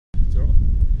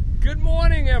Good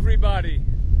morning, everybody.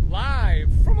 Live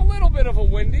from a little bit of a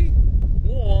windy,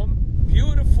 warm,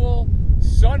 beautiful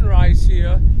sunrise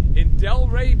here in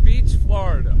Delray Beach,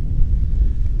 Florida.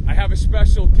 I have a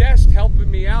special guest helping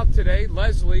me out today,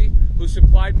 Leslie, who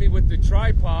supplied me with the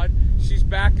tripod. She's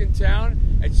back in town,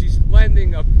 and she's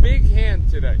lending a big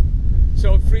hand today.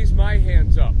 So it frees my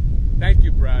hands up. Thank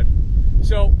you, Brad.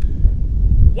 So,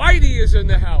 Whitey is in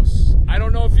the house. I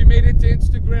don't know if you made it to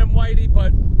Instagram, Whitey,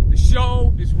 but the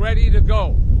show is ready to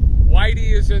go.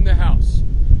 Whitey is in the house.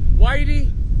 Whitey,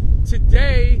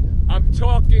 today I'm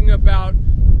talking about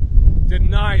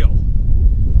denial.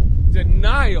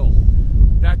 Denial.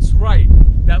 That's right.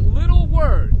 That little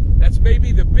word, that's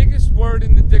maybe the biggest word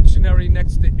in the dictionary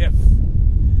next to if.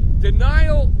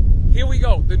 Denial, here we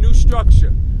go, the new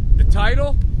structure. The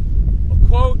title, a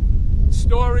quote,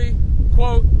 story,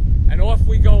 quote, and off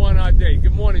we go on our day.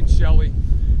 Good morning, Shelley.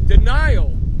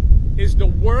 Denial is the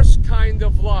worst kind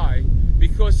of lie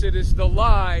because it is the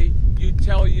lie you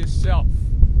tell yourself.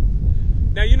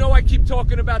 Now, you know I keep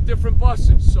talking about different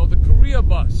buses. So the career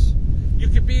bus. You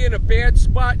could be in a bad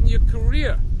spot in your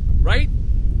career, right,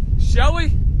 Shelley?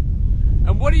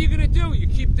 And what are you going to do? You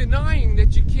keep denying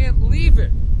that you can't leave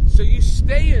it. So you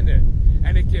stay in it.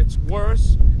 And it gets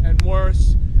worse and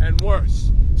worse and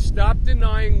worse. Stop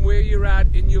denying where you're at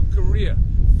in your career.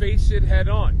 Face it head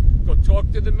on. Go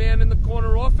talk to the man in the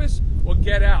corner office or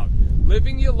get out.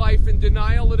 Living your life in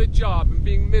denial at a job and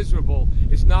being miserable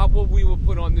is not what we were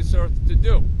put on this earth to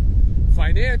do.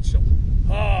 Financial.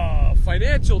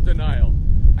 Financial denial.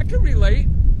 I can relate.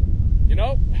 You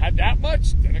know, had that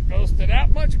much, then it goes to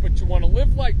that much, but you want to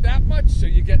live like that much, so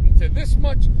you get into this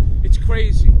much. It's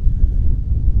crazy.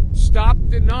 Stop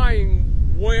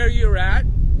denying where you're at,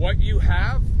 what you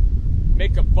have.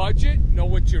 Make a budget, know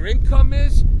what your income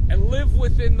is, and live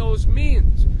within those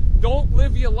means. Don't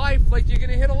live your life like you're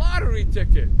going to hit a lottery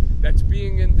ticket. That's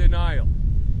being in denial.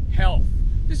 Health.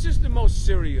 This is the most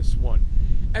serious one.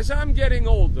 As I'm getting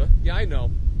older, yeah, I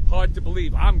know, hard to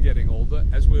believe I'm getting older,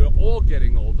 as we're all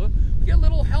getting older, we get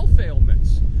little health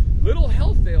ailments. Little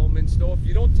health ailments, though, if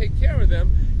you don't take care of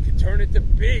them, can turn into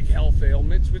big health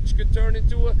ailments, which could turn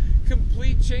into a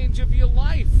complete change of your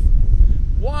life.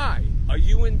 Why are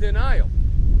you in denial?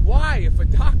 Why, if a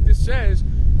doctor says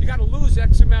you got to lose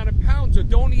X amount of pounds, or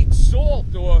don't eat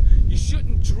salt, or you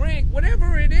shouldn't drink,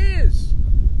 whatever it is,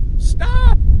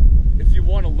 stop if you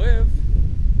want to live.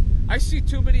 I see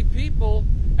too many people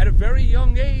at a very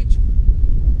young age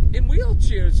in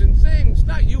wheelchairs and things.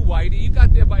 Not you, Whitey, you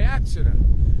got there by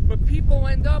accident. But people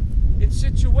end up in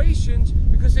situations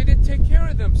because they didn't take care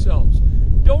of themselves.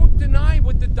 Don't deny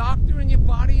what the doctor and your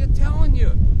body are telling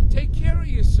you. Take care of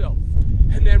yourself.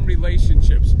 And then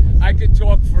relationships. I could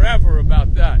talk forever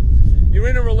about that. You're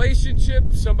in a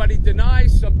relationship, somebody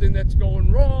denies something that's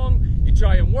going wrong, you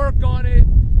try and work on it,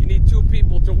 you need two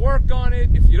people to work on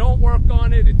it. If you don't work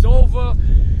on it, it's over.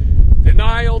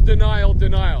 Denial, denial,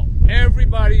 denial.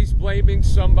 Everybody's blaming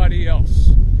somebody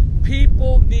else.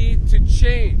 People need to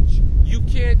change. You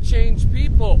can't change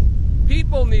people.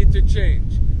 People need to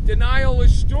change. Denial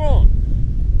is strong.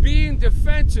 Being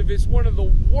defensive is one of the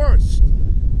worst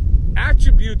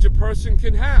attributes a person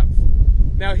can have.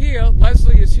 Now here,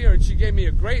 Leslie is here, and she gave me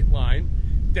a great line.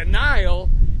 Denial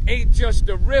ain't just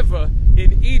a river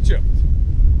in Egypt.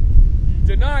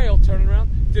 Denial, turn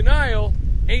around. Denial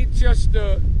ain't just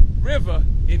a river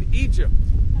in Egypt.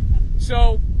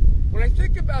 So, when I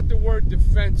think about the word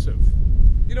defensive,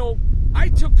 you know, I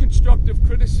took constructive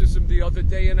criticism the other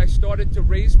day and I started to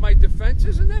raise my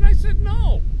defenses, and then I said,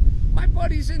 no, my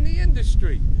buddy's in the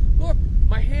industry. Look,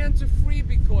 my hands are free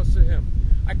because of him.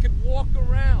 I could walk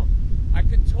around. I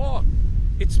could talk.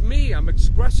 It's me. I'm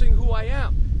expressing who I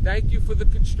am. Thank you for the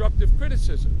constructive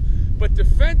criticism. But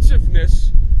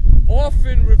defensiveness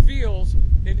often reveals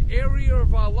an area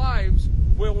of our lives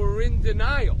where we're in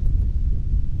denial.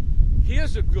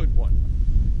 Here's a good one.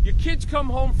 Your kids come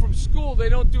home from school, they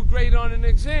don't do great on an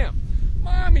exam.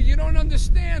 Mommy, you don't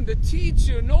understand. The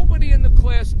teacher, nobody in the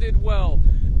class did well.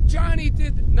 Johnny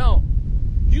did. No.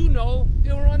 You know,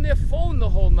 they were on their phone the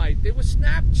whole night. They were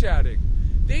Snapchatting.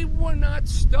 They were not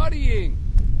studying.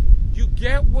 You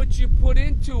get what you put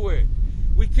into it.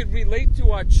 We can relate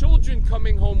to our children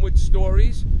coming home with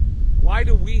stories. Why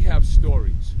do we have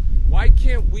stories? Why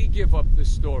can't we give up the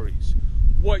stories?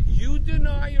 What you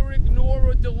deny or ignore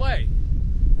or delay.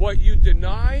 What you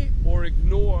deny or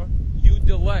ignore, you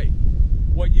delay.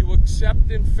 What you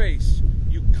accept and face,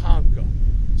 you conquer.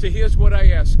 So here's what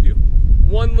I ask you.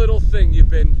 One little thing you've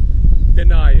been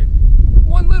denying.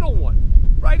 One little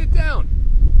one. Write it down.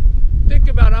 Think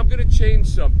about, I'm going to change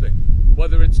something.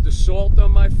 Whether it's the salt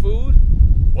on my food,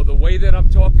 or the way that I'm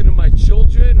talking to my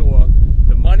children, or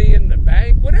the money in the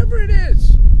bank, whatever it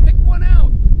is, pick one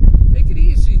out. Make it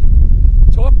easy.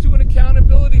 Talk to an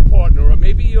accountability partner, or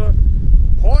maybe your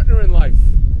partner in life,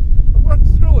 and work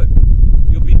through it.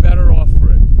 You'll be better off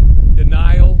for it.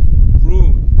 Denial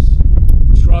ruins.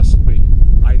 Trust me,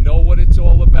 I know what it's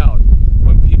all about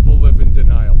when people live in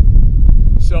denial.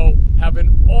 So have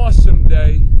an awesome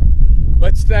day.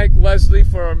 Let's thank Leslie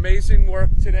for her amazing work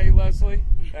today, Leslie.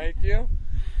 Thank you.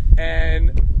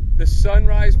 And the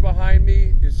sunrise behind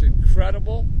me is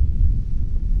incredible.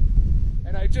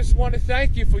 And I just want to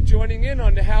thank you for joining in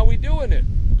on the How We Doing It.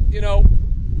 You know,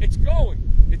 it's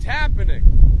going, it's happening,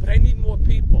 but I need more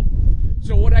people.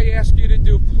 So what I ask you to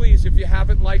do, please, if you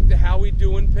haven't liked the How We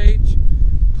Doing page,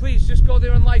 please just go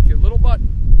there and like it, little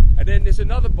button. And then there's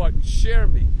another button, share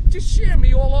me. Just share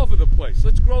me all over the place.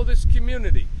 Let's grow this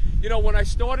community. You know, when I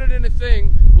started in a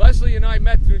thing, Leslie and I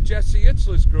met through Jesse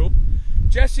Itzler's group.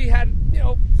 Jesse had,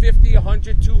 50,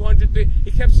 100, 200.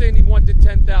 He kept saying he wanted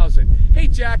 10,000. Hey,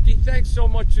 Jackie, thanks so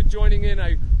much for joining in.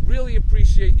 I really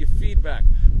appreciate your feedback.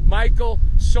 Michael,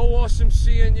 so awesome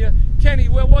seeing you. Kenny,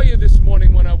 where were you this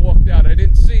morning when I walked out? I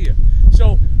didn't see you.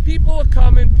 So people are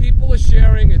coming, people are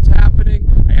sharing, it's happening.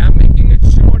 I am making it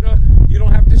shorter. You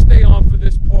don't have to stay on for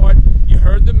this part. You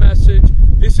heard the message.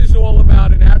 This is all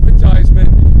about an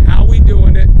advertisement. How we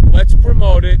doing it? Let's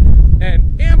promote it.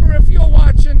 And Amber, if you're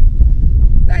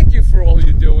watching, thank you for all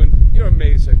you're doing. You're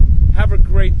amazing. Have a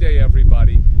great day,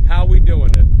 everybody.